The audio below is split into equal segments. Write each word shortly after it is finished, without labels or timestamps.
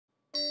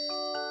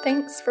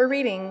Thanks for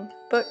reading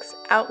Books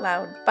Out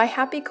Loud by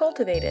Happy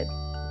Cultivated.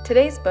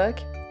 Today's book,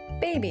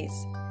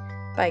 Babies,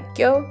 by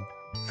Gyo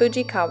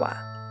Fujikawa.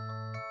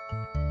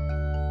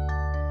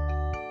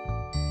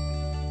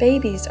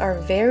 Babies are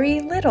very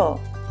little.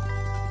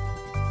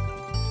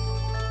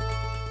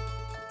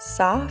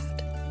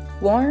 Soft,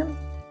 warm,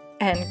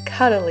 and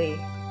cuddly.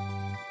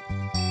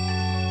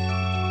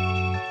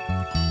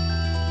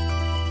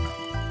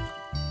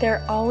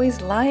 They're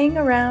always lying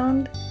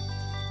around,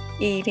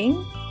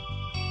 eating,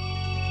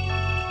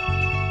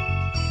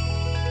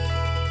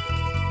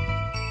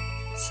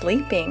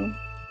 sleeping,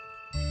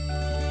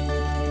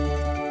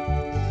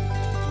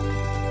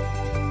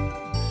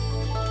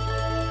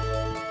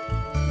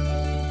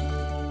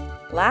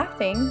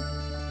 laughing,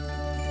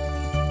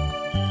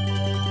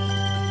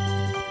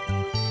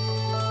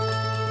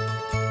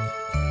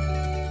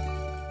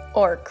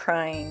 or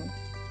crying.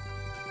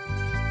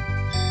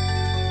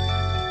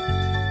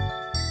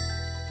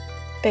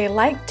 They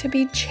like to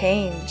be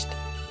changed.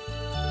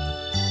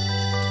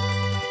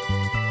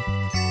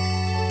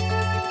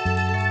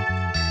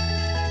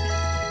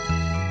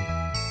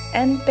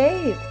 And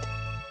bathed.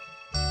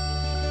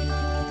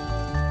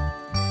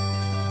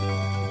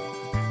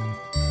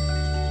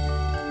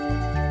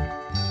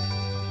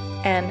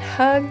 And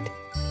hugged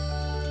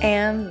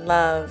and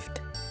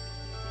loved.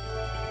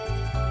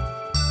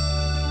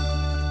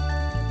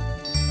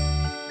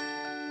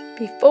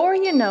 Before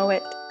you know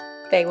it,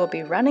 they will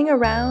be running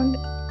around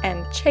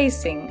and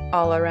chasing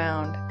all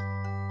around.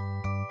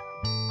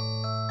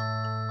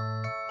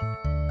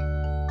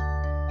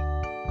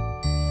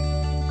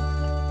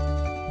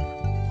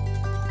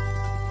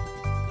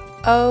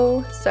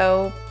 Oh,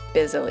 so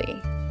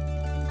busily.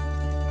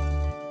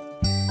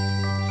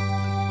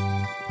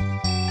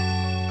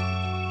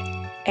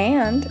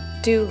 And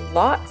do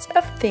lots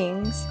of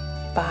things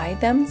by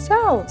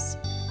themselves.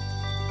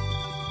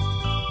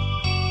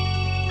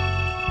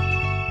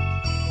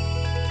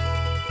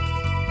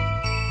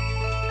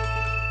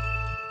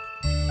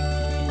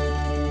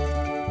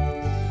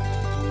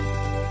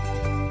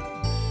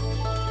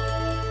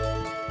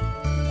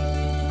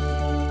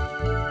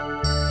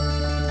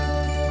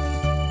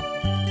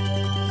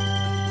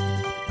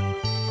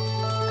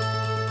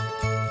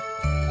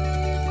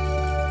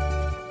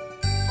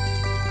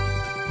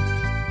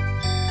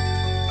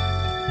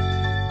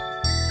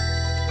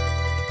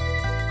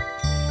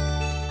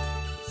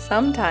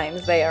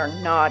 Sometimes they are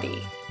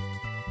naughty.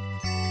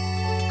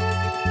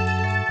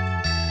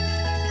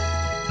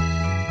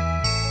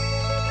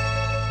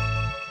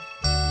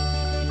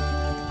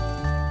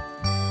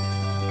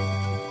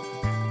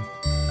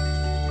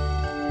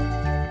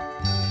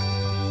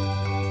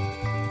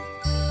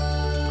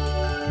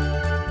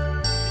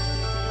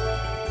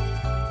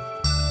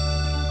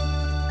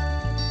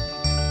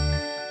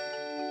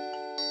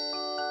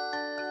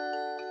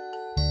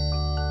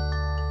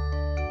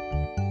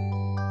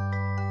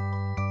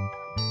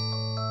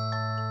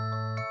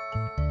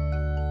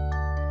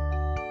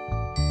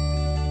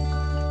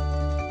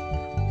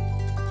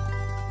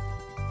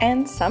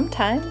 And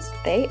sometimes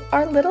they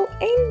are little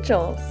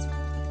angels.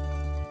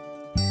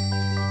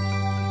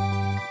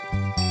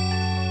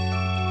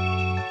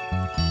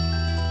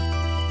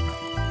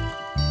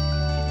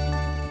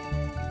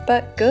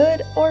 But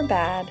good or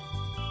bad,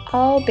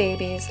 all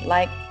babies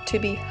like to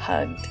be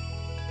hugged.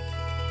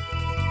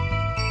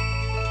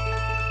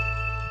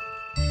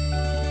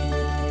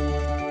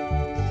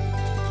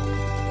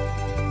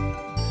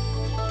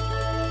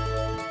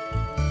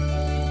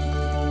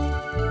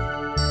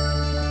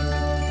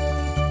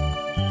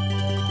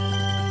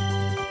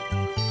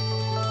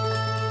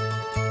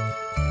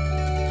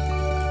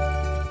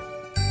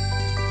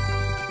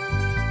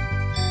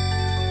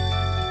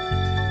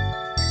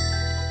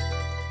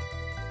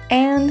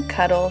 And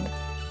cuddled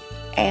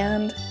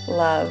and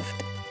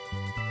loved.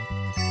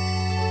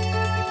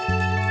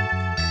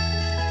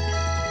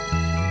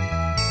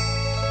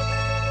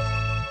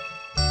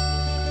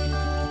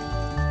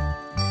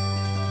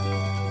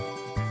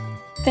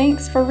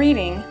 Thanks for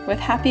reading with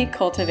Happy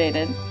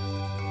Cultivated.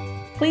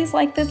 Please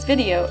like this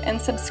video and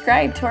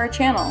subscribe to our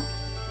channel.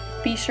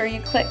 Be sure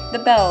you click the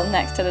bell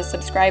next to the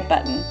subscribe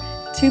button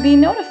to be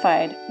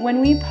notified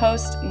when we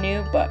post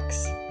new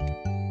books.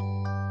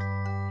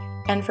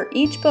 And for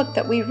each book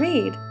that we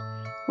read,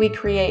 we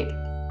create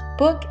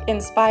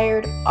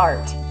book-inspired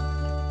art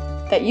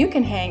that you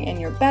can hang in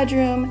your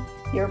bedroom,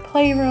 your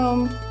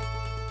playroom,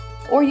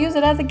 or use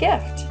it as a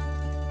gift.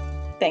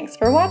 Thanks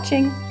for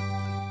watching.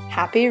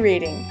 Happy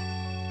reading!